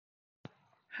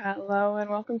Hello and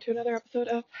welcome to another episode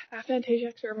of Aphantasia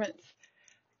Experiments,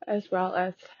 as well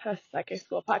as a psychic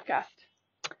school podcast.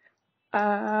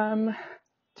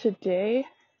 Today,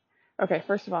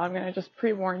 first of all, I'm going to just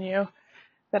pre-warn you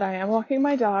that I am walking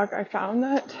my dog. I found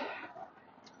that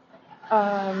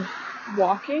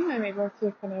walking, I'm able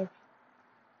to kind of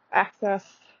access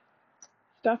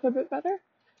stuff a bit better.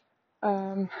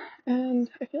 And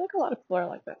I feel like a lot of people are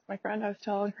like this. My friend, I was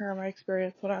telling her my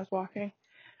experience when I was walking,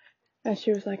 and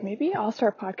she was like, maybe I'll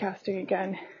start podcasting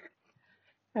again.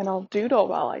 And I'll doodle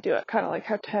while I do it, kind of like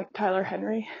how Tyler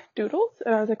Henry doodles.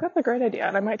 And I was like, that's a great idea,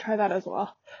 and I might try that as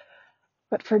well.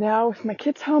 But for now, with my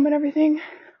kids home and everything,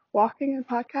 walking and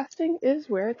podcasting is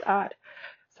where it's at.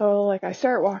 So, like, I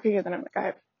start walking, and then I'm like, I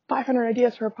have 500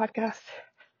 ideas for a podcast.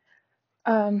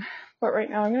 But right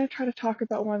now, I'm going to try to talk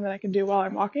about one that I can do while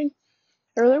I'm walking.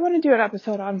 I really want to do an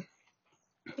episode on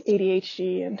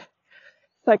ADHD and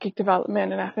psychic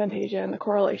development and aphantasia and the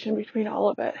correlation between all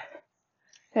of it.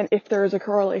 And if there is a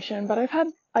correlation, but I've had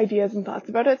ideas and thoughts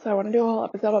about it, so I want to do a whole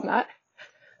episode on that.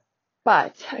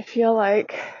 But I feel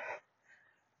like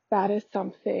that is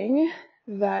something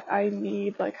that I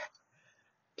need, like,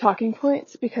 talking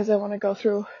points, because I want to go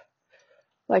through,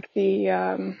 like, the,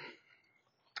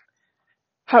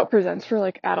 how it presents for,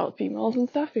 like, adult females and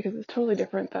stuff, because it's totally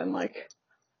different than, like,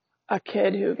 a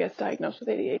kid who gets diagnosed with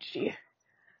ADHD.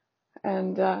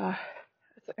 And,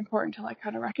 it's important to, like,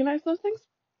 kind of recognize those things.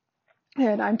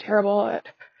 And I'm terrible at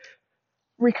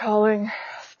recalling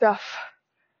stuff,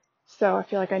 so I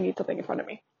feel like I need something in front of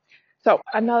me. So,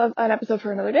 an episode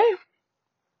for another day,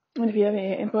 and if you have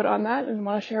any input on that and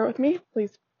want to share it with me,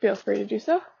 please feel free to do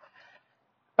so.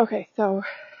 Okay, so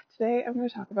today I'm going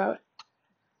to talk about,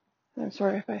 I'm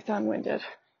sorry if I sound winded,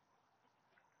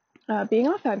 being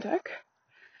authentic,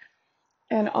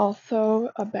 and also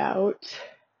about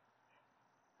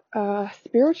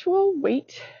spiritual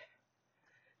weight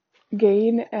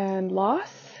gain and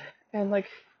loss, and, like,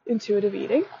 intuitive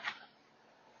eating.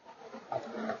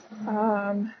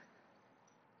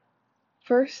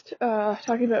 First,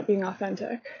 talking about being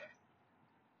authentic,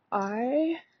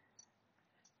 I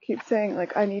keep saying,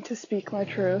 like, I need to speak my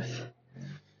truth.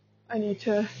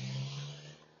 So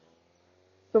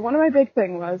one of my big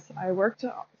thing was I worked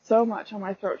so much on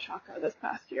my throat chakra this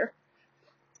past year,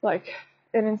 like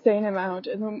an insane amount,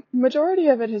 and the majority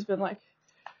of it has been, like,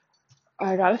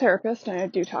 I got a therapist and I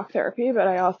do talk therapy, but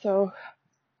I also,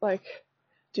 like,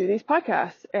 do these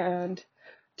podcasts and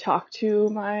talk to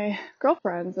my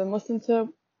girlfriends and listen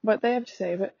to what they have to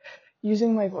say. But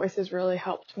using my voice has really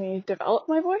helped me develop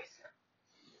my voice,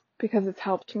 because it's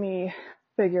helped me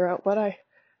figure out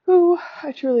who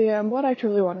I truly am, what I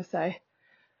truly want to say.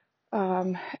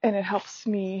 And it helps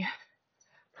me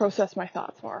process my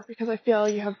thoughts more, because I feel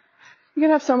you can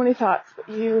have so many thoughts, but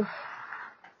you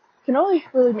can only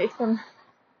really make them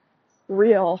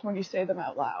real when you say them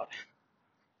out loud.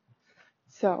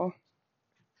 So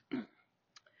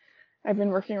I've been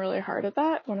working really hard at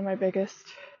that. One of my biggest,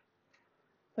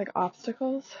 like,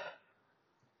 obstacles.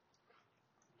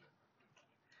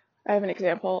 I have an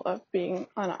example of being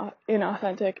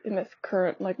inauthentic in this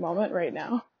current, like, moment right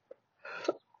now,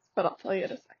 but I'll tell you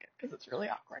in a second, because it's really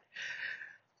awkward.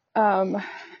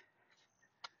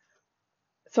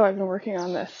 So I've been working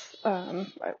on this. I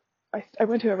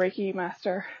went to a Reiki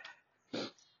master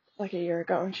like a year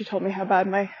ago, and she told me how bad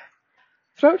my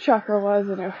throat chakra was,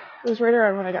 and it was right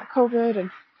around when I got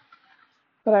COVID,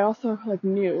 but I also, like,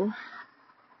 knew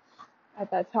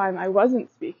at that time I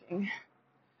wasn't speaking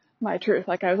my truth.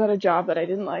 Like, I was at a job that I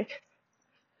didn't like.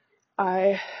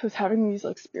 I was having these,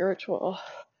 like, spiritual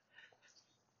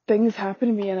things happen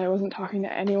to me, and I wasn't talking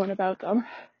to anyone about them,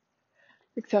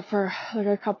 except for, like,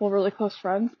 a couple really close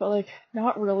friends, but, like,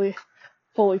 not really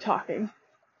fully talking.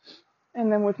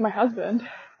 And then with my husband,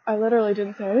 I literally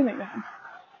didn't say anything to him.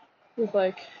 It was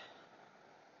like,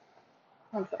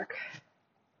 one sec.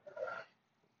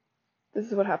 This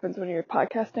is what happens when you're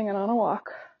podcasting and on a walk.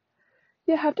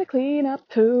 You have to clean up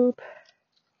poop.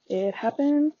 It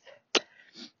happens.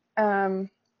 So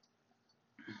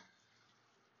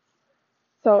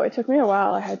it took me a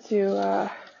while. I had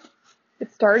to,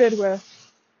 it started with,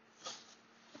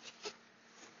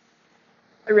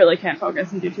 I really can't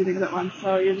focus and do two things at once,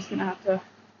 so you're just going to have to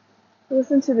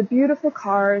listen to the beautiful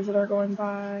cars that are going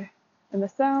by and the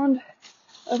sound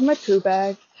of my poo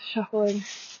bag shuffling.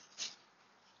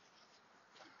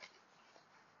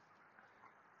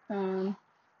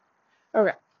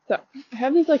 Okay, so I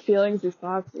have these, like, feelings, these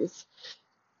thoughts, these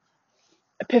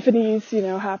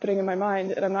epiphanies, happening in my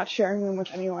mind, and I'm not sharing them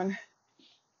with anyone.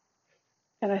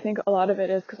 And I think a lot of it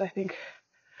is because I think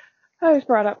I was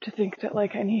brought up to think that,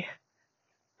 like, any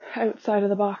outside of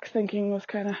the box thinking was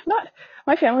kind of not,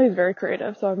 my family is very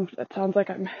creative, so it sounds like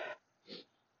I'm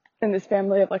in this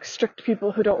family of like strict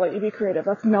people who don't let you be creative.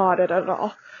 That's not it at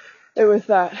all. It was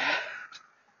that,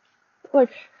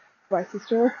 like, my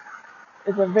sister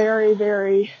is a very,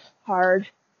 very hard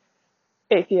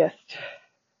atheist.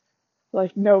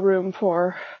 Like, no room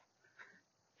for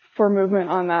movement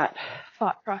on that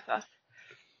thought process.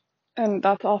 And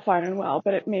that's all fine and well,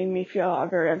 but it made me feel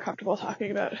very uncomfortable talking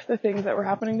about the things that were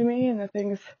happening to me and the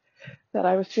things that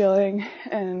I was feeling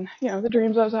and, the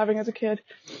dreams I was having as a kid.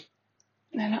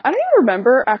 And I don't even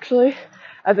remember, actually,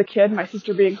 as a kid, my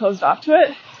sister being closed off to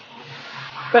it.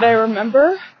 But I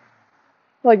remember,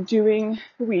 like, doing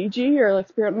Ouija or, like,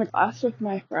 Spirit in the Glass with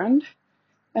my friend.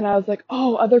 And I was like,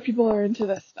 oh, other people are into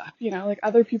this stuff, like,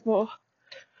 other people,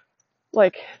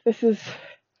 like, it's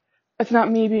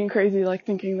not me being crazy, like,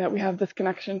 thinking that we have this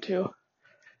connection to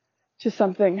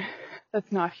something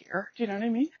that's not here. Do you know what I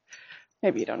mean?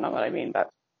 Maybe you don't know what I mean, but,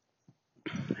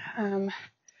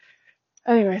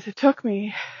 anyways, it took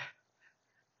me,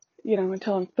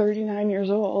 until I'm 39 years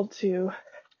old to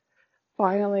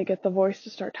finally get the voice to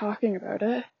start talking about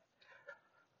it.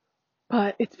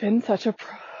 But it's been such a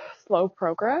slow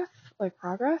progress. And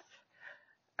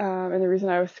the reason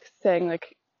I was saying,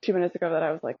 like, 2 minutes ago that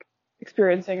I was, like,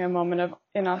 experiencing a moment of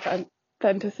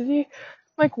inauthenticity,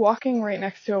 like walking right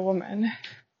next to a woman,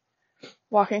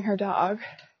 walking her dog,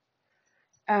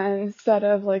 and instead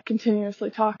of, like,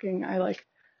 continuously talking, I, like,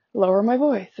 lower my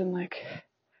voice, and, like,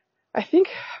 I think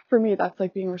for me that's,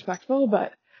 like, being respectful,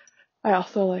 but I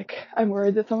also, like, I'm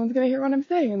worried that someone's gonna hear what I'm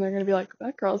saying, and they're gonna be like,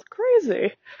 that girl's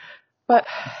crazy. But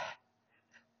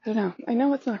I don't know. I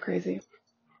know it's not crazy.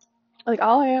 Like,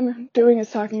 all I am doing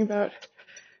is talking about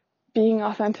being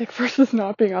authentic versus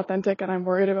not being authentic, and I'm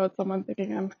worried about someone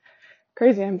thinking I'm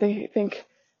crazy. They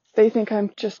think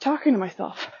I'm just talking to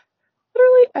myself.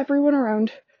 Literally everyone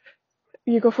around,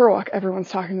 you go for a walk, everyone's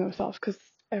talking to themselves, because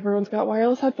everyone's got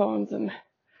wireless headphones, and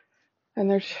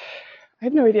I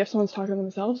have no idea if someone's talking to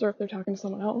themselves or if they're talking to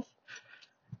someone else.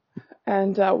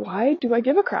 And why do I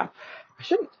give a crap? I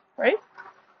shouldn't, right?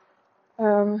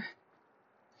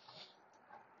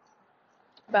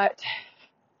 But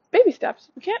baby steps.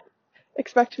 We can't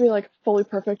expect to be, like, fully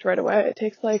perfect right away. It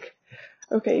takes, like,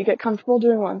 okay, you get comfortable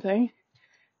doing one thing,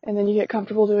 and then you get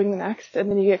comfortable doing the next,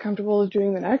 and then you get comfortable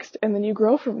doing the next, and then you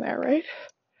grow from there, right?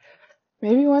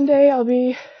 Maybe one day I'll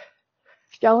be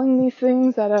yelling these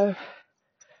things at a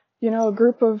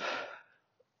group of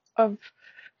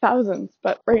thousands,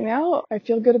 but right now I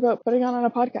feel good about putting on a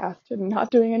podcast and not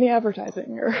doing any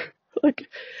advertising, or, like,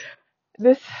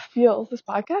 this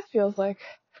podcast feels like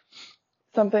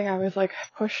something I was, like,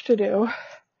 pushed to do,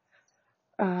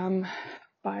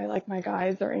 by, like, my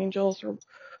guides or angels or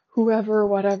whoever,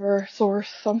 whatever, source,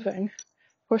 something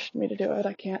pushed me to do it.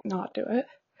 I can't not do it.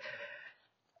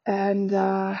 And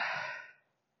I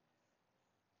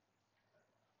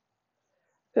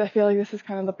feel like this is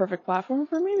kind of the perfect platform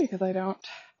for me, because I don't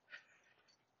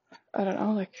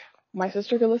know, like, my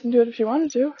sister could listen to it if she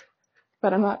wanted to,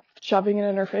 but I'm not shoving it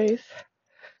in her face,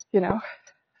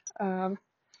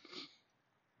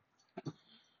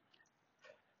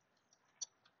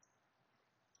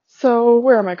 So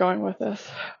where am I going with this?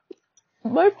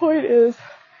 My point is,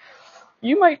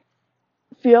 you might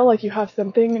feel like you have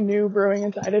something new brewing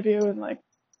inside of you, and, like,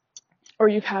 or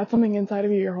you've had something inside of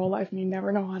you your whole life and you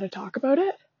never know how to talk about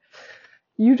it.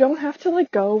 You don't have to, like,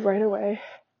 go right away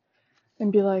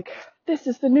and be like, this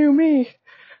is the new me.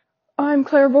 I'm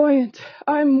clairvoyant.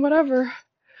 I'm whatever.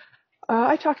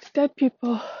 I talk to dead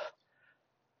people.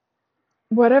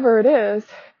 Whatever it is.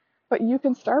 But you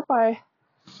can start by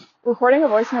recording a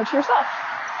voice note to yourself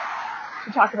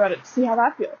to talk about it, to see how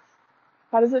that feels.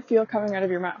 How does it feel coming out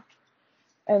of your mouth?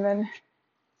 And then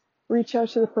reach out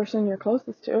to the person you're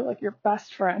closest to, like your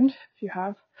best friend, if you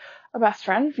have a best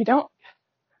friend. If you don't,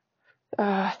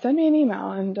 send me an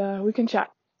email and we can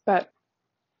chat. But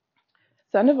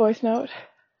send a voice note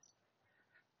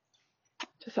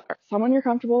to someone you're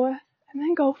comfortable with, and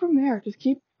then go from there. Just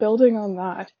keep building on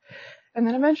that. And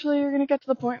then eventually you're going to get to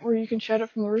the point where you can shout it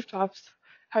from the rooftops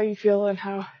how you feel and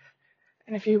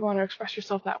if you want to express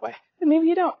yourself that way. And maybe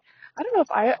you don't. I don't know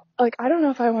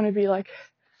if I want to be, like,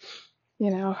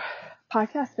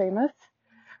 podcast famous.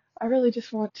 I really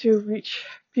just want to reach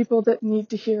people that need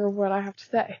to hear what I have to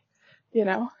say.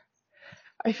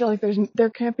 I feel like there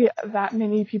can't be that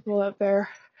many people out there.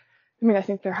 I mean, I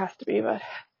think there has to be, but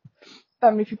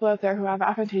that many people out there who have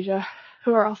aphantasia,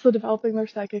 who are also developing their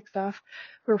psychic stuff,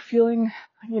 who are feeling,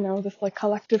 this, like,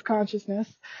 collective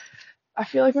consciousness. I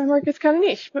feel like my market's kind of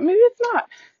niche, but maybe it's not.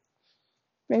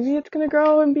 Maybe it's going to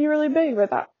grow and be really big,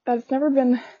 but that's never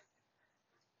been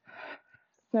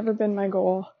It's never been my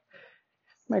goal.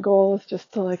 My goal is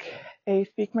just to like,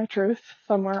 speak my truth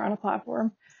somewhere on a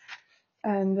platform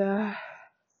and, I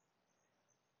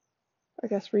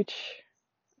guess reach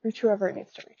whoever it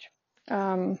needs to reach.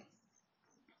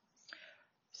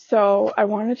 So I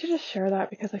wanted to just share that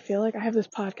because I feel like I have this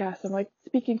podcast. I'm like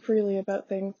speaking freely about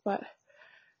things, but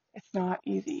it's not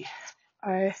easy.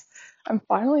 I'm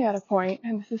finally at a point,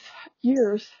 and this is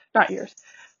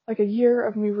like a year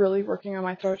of me really working on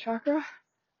my throat chakra,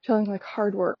 feeling like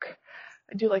hard work.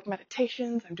 I do like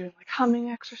meditations, I'm doing like humming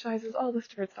exercises, all this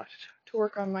different stuff to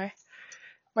work on my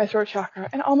throat chakra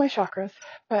and all my chakras.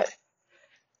 But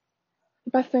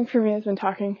the best thing for me has been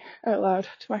talking out loud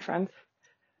to my friends.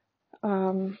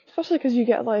 Especially because you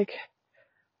get like,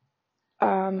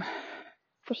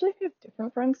 especially if you have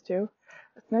different friends too.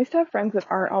 It's nice to have friends that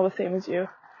aren't all the same as you.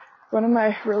 One of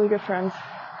my really good friends,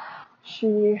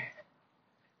 she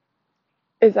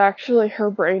is actually, her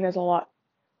brain is a lot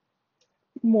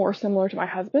more similar to my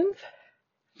husband's.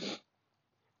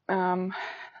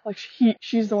 Like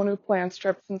she's the one who plans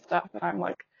trips and stuff, and I'm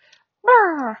like,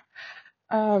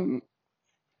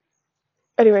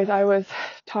 anyways, I was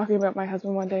talking about my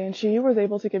husband one day, and she was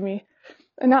able to give me,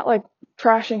 and not like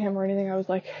trashing him or anything, I was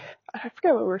like, I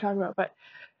forget what we were talking about, but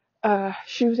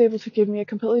she was able to give me a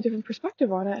completely different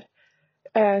perspective on it,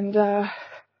 and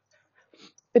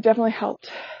it definitely helped.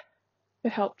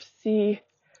 It helped see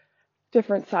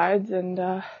different sides, and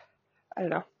I don't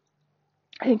know.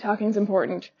 I think talking is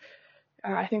important.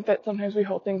 I think that sometimes we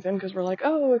hold things in because we're like,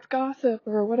 oh, it's gossip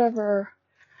or whatever,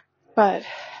 but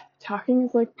talking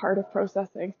is like part of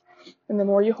processing, and the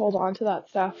more you hold on to that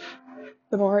stuff,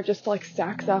 the more it just like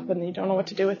stacks up and you don't know what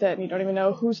to do with it, and you don't even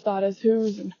know whose thought is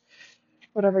whose, and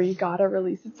whatever, you gotta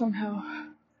release it somehow.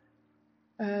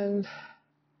 And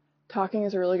talking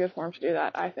is a really good form to do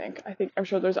that, I think. I'm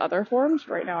sure there's other forms.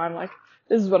 Right now I'm like,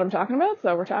 this is what I'm talking about,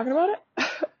 so we're talking about it.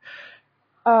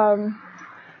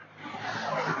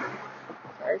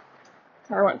 Sorry,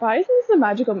 car went by. This is a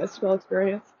magical, mystical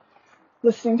experience.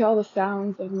 Listening to all the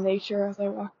sounds of nature as I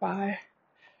walk by.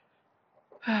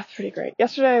 That's pretty great.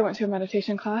 Yesterday I went to a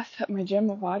meditation class at my gym,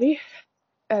 Avadi,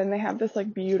 and they have this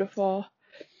like beautiful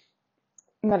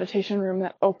meditation room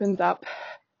that opens up.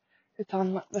 It's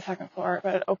on the second floor,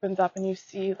 but it opens up and you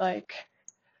see like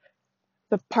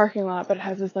the parking lot, but it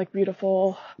has this like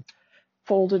beautiful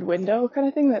folded window kind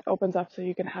of thing that opens up so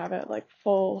you can have it like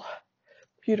full,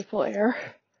 beautiful air,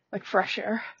 like fresh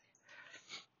air.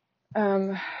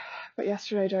 But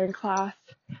yesterday during class,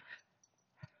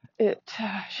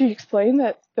 she explained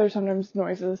that there's sometimes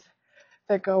noises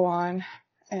that go on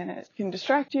and it can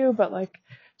distract you, but like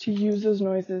to use those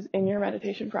noises in your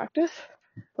meditation practice,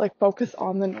 like focus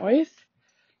on the noise.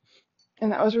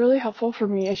 And that was really helpful for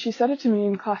me. She said it to me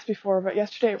in class before, but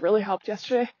yesterday it really helped.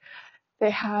 Yesterday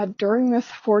they had, during this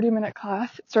 40-minute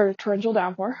class, it started torrential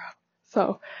downpour.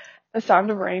 So the sound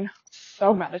of rain,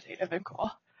 so meditative and cool.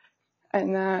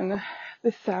 And then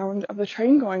the sound of the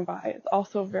train going by is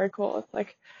also very cool. It's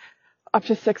like up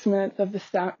to 6 minutes of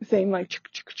the same like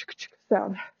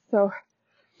sound. So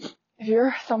if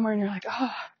you're somewhere and you're like,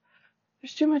 oh,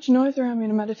 there's too much noise around me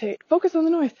to meditate, focus on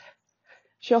the noise.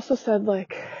 She also said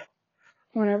like,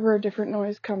 whenever a different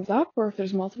noise comes up, or if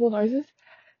there's multiple noises,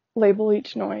 label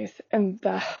each noise. And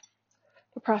the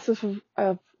process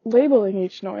of labeling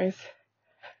each noise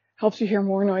helps you hear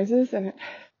more noises, and it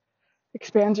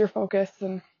expands your focus,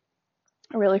 and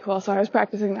really cool. So I was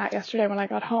practicing that yesterday when I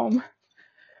got home.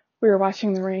 We were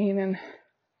watching the rain, and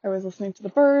I was listening to the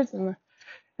birds, and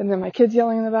then my kids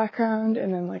yelling in the background,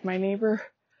 and then like my neighbor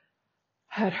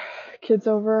had kids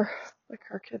over, like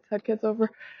our kids had kids over,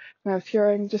 and I was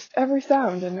hearing just every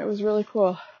sound, and it was really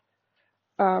cool.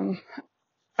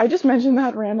 I just mentioned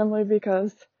that randomly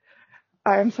because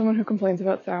I am someone who complains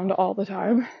about sound all the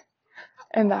time,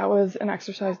 and that was an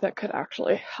exercise that could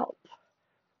actually help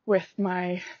with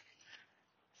my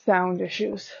sound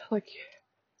issues. Like,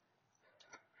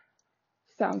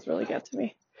 sounds really get to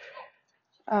me.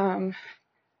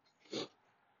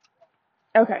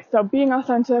 Okay, so being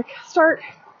authentic, start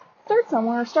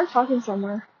somewhere, start talking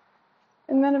somewhere,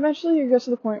 and then eventually you get to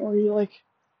the point where you like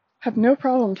have no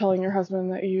problem telling your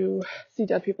husband that you see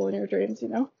dead people in your dreams, you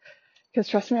know? Because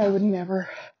trust me, I would never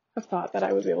have thought that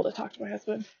I would be able to talk to my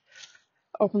husband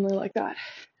openly like that.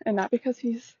 And not because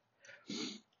he's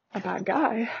a bad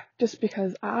guy, just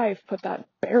because I've put that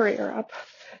barrier up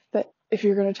that if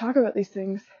you're going to talk about these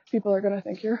things, people are going to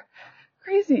think you're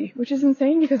crazy, which is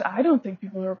insane because I don't think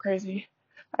people are crazy.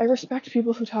 I respect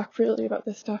people who talk freely about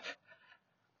this stuff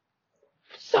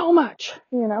so much,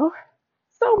 you know?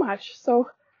 So much. So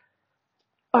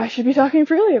I should be talking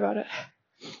freely about it.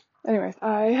 Anyways,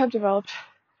 I have developed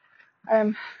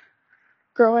I'm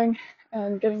growing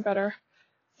and getting better.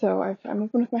 So I'm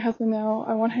open with my husband now.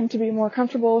 I want him to be more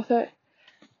comfortable with it.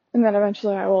 And then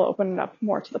eventually I will open it up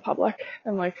more to the public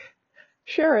and like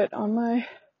share it on my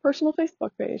personal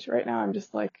Facebook page. Right now I'm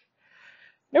just like,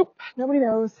 nope, nobody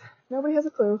knows. Nobody has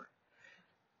a clue.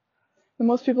 The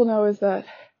most people know is that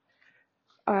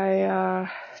God,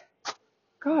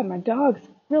 my dog's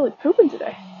really pooping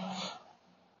today.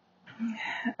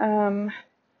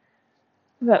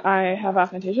 That I have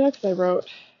aphantasia because I wrote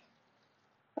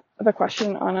the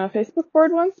question on a Facebook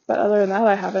board once, but other than that,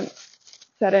 I haven't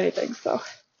said anything. So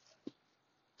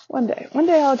one day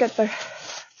I'll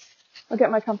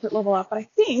get my comfort level up. But I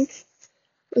think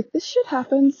like this shit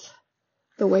happens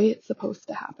the way it's supposed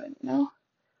to happen. You know,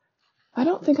 I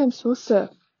don't think I'm supposed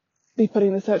to be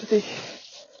putting this out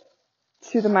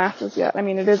to the masses yet. I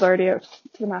mean, it is already out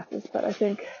to the masses, but I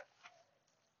think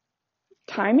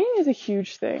timing is a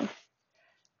huge thing.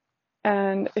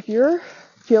 And if you're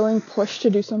feeling pushed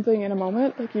to do something in a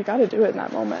moment, like you got to do it in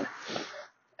that moment.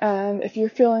 And if you're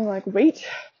feeling like wait,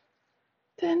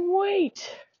 then wait.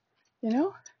 You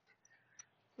know,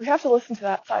 we have to listen to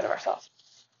that side of ourselves.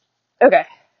 Okay.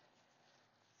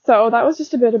 So that was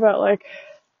just a bit about like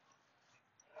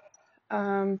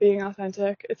being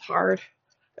authentic. It's hard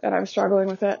and I'm struggling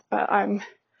with it, but I'm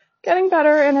getting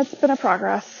better and it's been a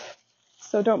progress.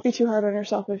 So don't be too hard on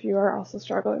yourself if you are also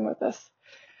struggling with this.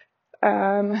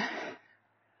 Okay,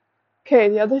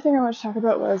 the other thing I want to talk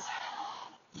about was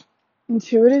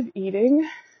intuitive eating,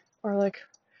 or like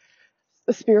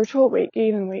the spiritual weight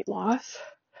gain and weight loss.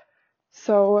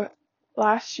 So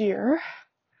last year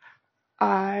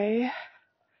I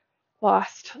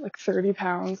lost like 30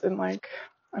 pounds in like,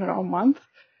 I don't know, a month.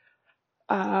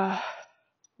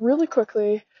 Really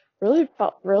quickly, really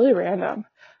felt really random.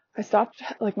 I stopped,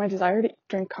 like my desire to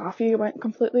drink coffee went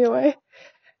completely away.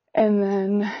 And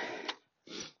then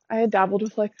I had dabbled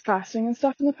with like fasting and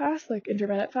stuff in the past, like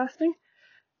intermittent fasting,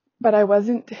 but I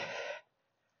wasn't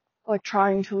like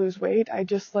trying to lose weight. I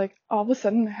just like all of a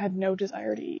sudden I had no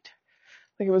desire to eat.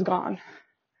 Like it was gone.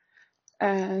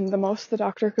 And the most the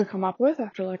doctor could come up with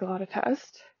after like a lot of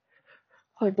tests,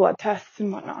 like blood tests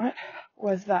and whatnot,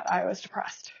 was that I was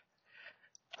depressed.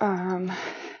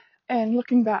 And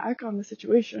looking back on the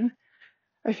situation,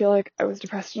 I feel like I was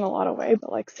depressed in a lot of ways,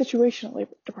 but like situationally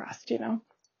depressed, you know,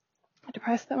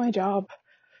 depressed that my job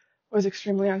was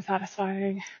extremely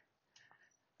unsatisfying,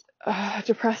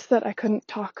 depressed that I couldn't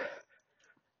talk,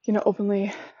 you know,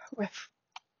 openly with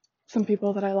some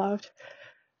people that I loved,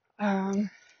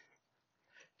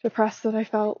 depressed that I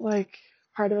felt like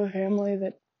part of a family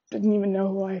that didn't even know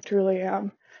who I truly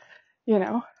am, you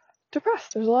know,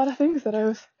 depressed. There's a lot of things that I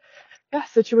was,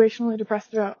 situationally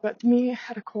depressed about, but me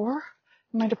at a core,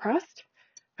 am I depressed?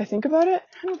 If I think about it,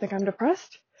 I don't think I'm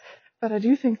depressed, but I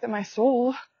do think that my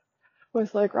soul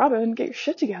was like, Robin, get your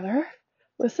shit together,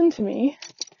 listen to me,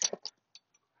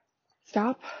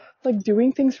 stop like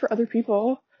doing things for other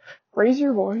people, raise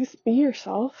your voice, be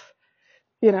yourself,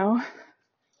 you know.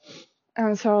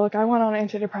 And so like I went on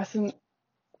antidepressants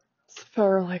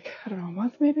for like, I don't know, a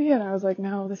month maybe, and I was like,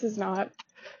 no, this is not,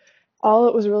 all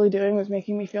it was really doing was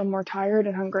making me feel more tired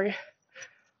and hungry.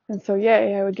 And so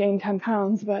yay, I would gain 10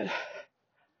 pounds, but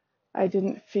I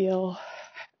didn't feel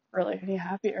really any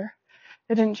happier.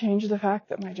 It didn't change the fact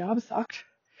that my job sucked.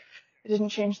 It didn't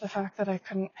change the fact that I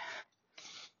couldn't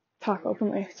talk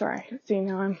openly. Sorry, see,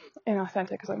 now I'm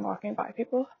inauthentic because I'm walking by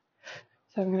people.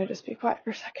 So I'm going to just be quiet for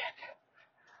a second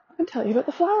and tell you about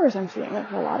the flowers I'm seeing.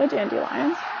 There's a lot of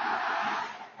dandelions.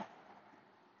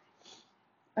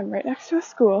 I'm right next to a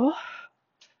school.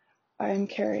 I'm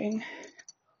carrying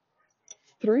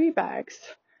 3 bags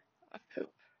of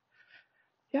poop.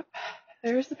 Yep,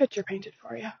 there's the picture painted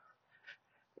for you.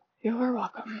 You are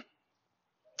welcome.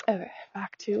 Okay,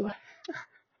 back to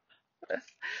this.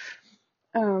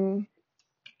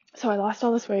 So I lost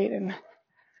all this weight and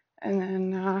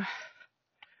then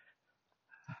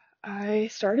I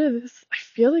started this, I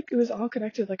feel like it was all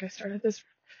connected. Like I started this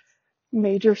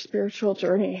major spiritual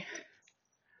journey.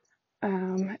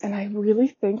 And I really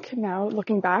think now,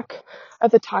 looking back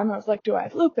at the time, I was like, do I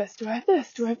have lupus? Do I have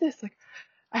this? Do I have this? Like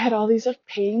I had all these like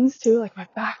pains too. Like my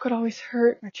back would always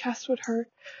hurt. My chest would hurt.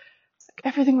 Like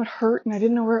everything would hurt and I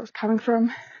didn't know where it was coming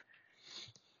from.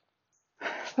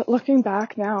 But looking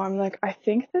back now, I'm like, I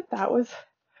think that was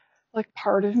like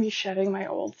part of me shedding my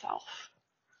old self.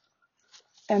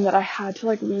 And that I had to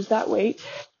like lose that weight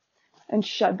and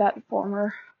shed that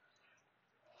former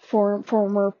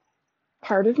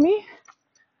part of me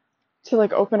to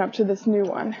like open up to this new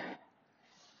one.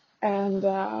 And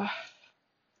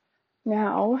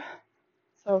now,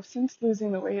 so since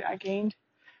losing the weight, I gained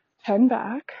 10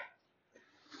 back.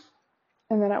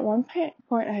 And then at one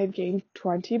point I had gained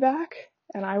 20 back,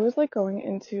 and I was like going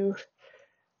into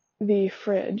the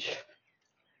fridge,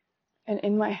 and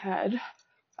in my head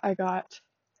I got,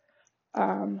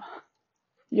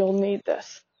 you'll need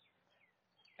this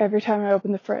every time I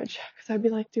open the fridge, because I'd be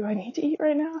like, do I need to eat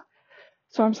right now?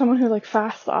 So I'm someone who like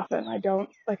fasts often. I don't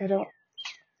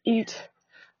eat.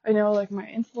 I know like my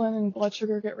insulin and blood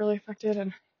sugar get really affected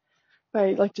and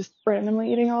by like just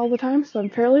randomly eating all the time. So I'm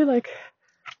fairly like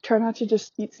try not to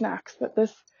just eat snacks. But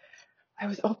this, I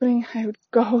would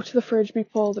go to the fridge, be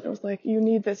pulled, and it was like, you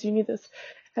need this, you need this.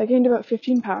 I gained about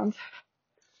 15 pounds.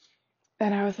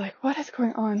 And I was like, what is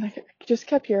going on? Like, I just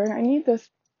kept hearing, I need this.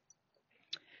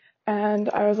 And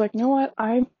I was like, you know what?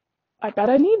 I bet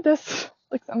I need this.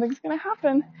 Like, something's gonna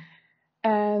happen.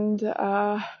 And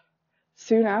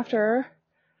soon after,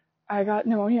 I got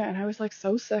pneumonia, and I was like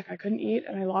so sick. I couldn't eat,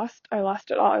 and I lost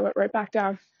it all. I went right back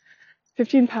down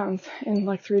 15 pounds in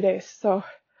like 3 days. So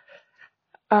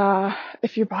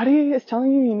if your body is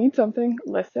telling you you need something,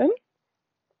 listen.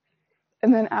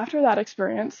 And then after that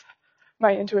experience,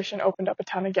 my intuition opened up a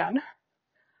ton again.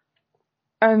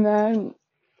 And then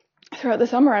throughout the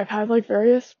summer, I've had like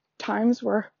various times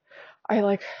where I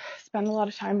like spend a lot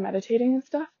of time meditating and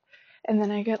stuff. And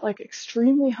then I get like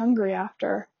extremely hungry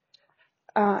after.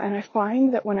 And I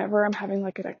find that whenever I'm having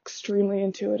like an extremely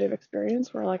intuitive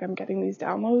experience where like I'm getting these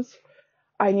downloads,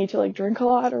 I need to like drink a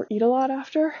lot or eat a lot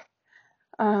after.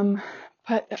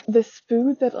 But this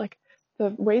food that like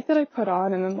the weight that I put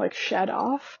on and then like shed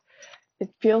off, it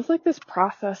feels like this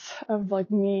process of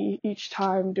like me each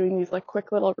time doing these like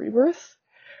quick little rebirths,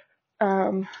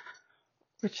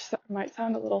 which might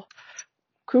sound a little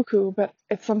cuckoo, but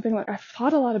it's something like I've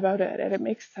thought a lot about it and it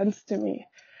makes sense to me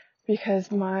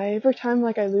because every time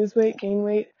like I lose weight, gain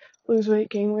weight, lose weight,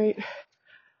 gain weight,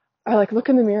 I like look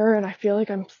in the mirror and I feel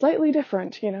like I'm slightly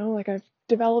different, you know, like I've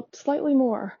developed slightly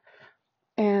more.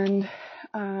 And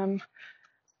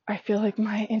I feel like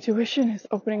my intuition is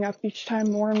opening up each time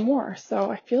more and more.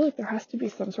 So I feel like there has to be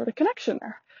some sort of connection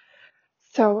there.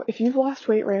 So if you've lost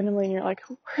weight randomly and you're like,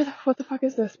 what the fuck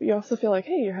is this? But you also feel like,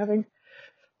 hey, you're having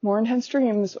more intense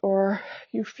dreams, or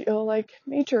you feel like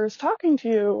nature is talking to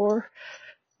you, or,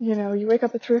 you know, you wake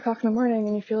up at 3 o'clock in the morning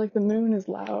and you feel like the moon is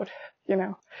loud, you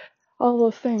know, all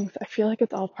those things. I feel like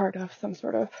it's all part of some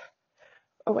sort of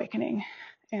awakening,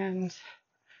 and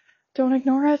don't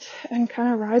ignore it and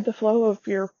kind of ride the flow of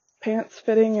your pants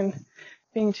fitting and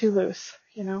being too loose,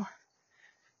 you know.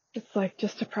 It's like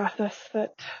just a process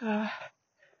that I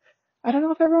don't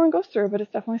know if everyone goes through, but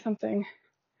it's definitely something.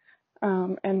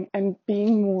 And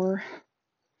being more,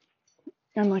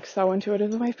 I'm like so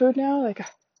intuitive with my food now. Like, I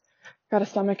got a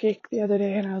stomach ache the other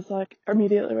day, and I was like,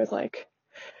 immediately was like,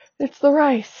 it's the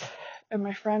rice. And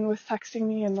my friend was texting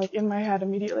me, and like in my head,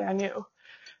 immediately I knew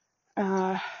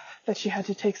that she had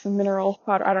to take some mineral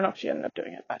powder. I don't know if she ended up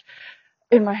doing it, but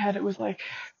in my head it was like,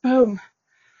 boom.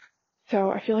 So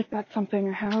I feel like that's something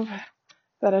I have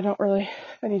that I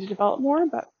need to develop more,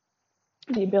 but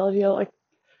the ability to like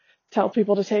tell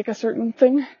people to take a certain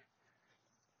thing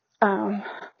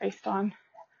based on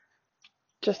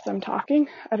just them talking.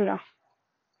 I don't know.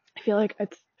 I feel like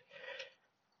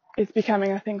it's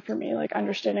becoming a thing for me, like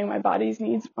understanding my body's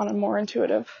needs on a more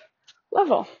intuitive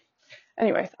level.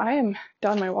 Anyways, I am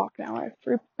done my walk now. I have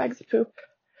 3 bags of poop,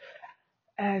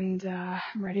 and I'm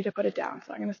ready to put it down.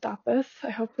 So I'm going to stop this. I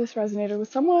hope this resonated with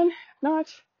someone. If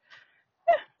not,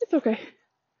 it's okay.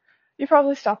 You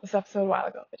probably stopped this episode a while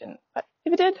ago if it didn't. But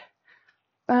if it did,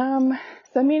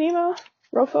 send me an email,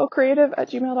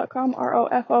 rofocreative@gmail.com,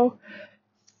 ROFO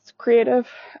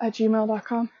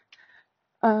creative@gmail.com.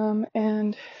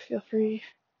 And feel free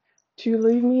to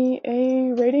leave me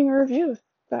a rating or review.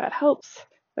 That helps.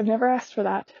 I've never asked for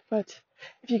that, but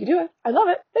if you could do it, I love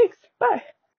it. Thanks. Bye.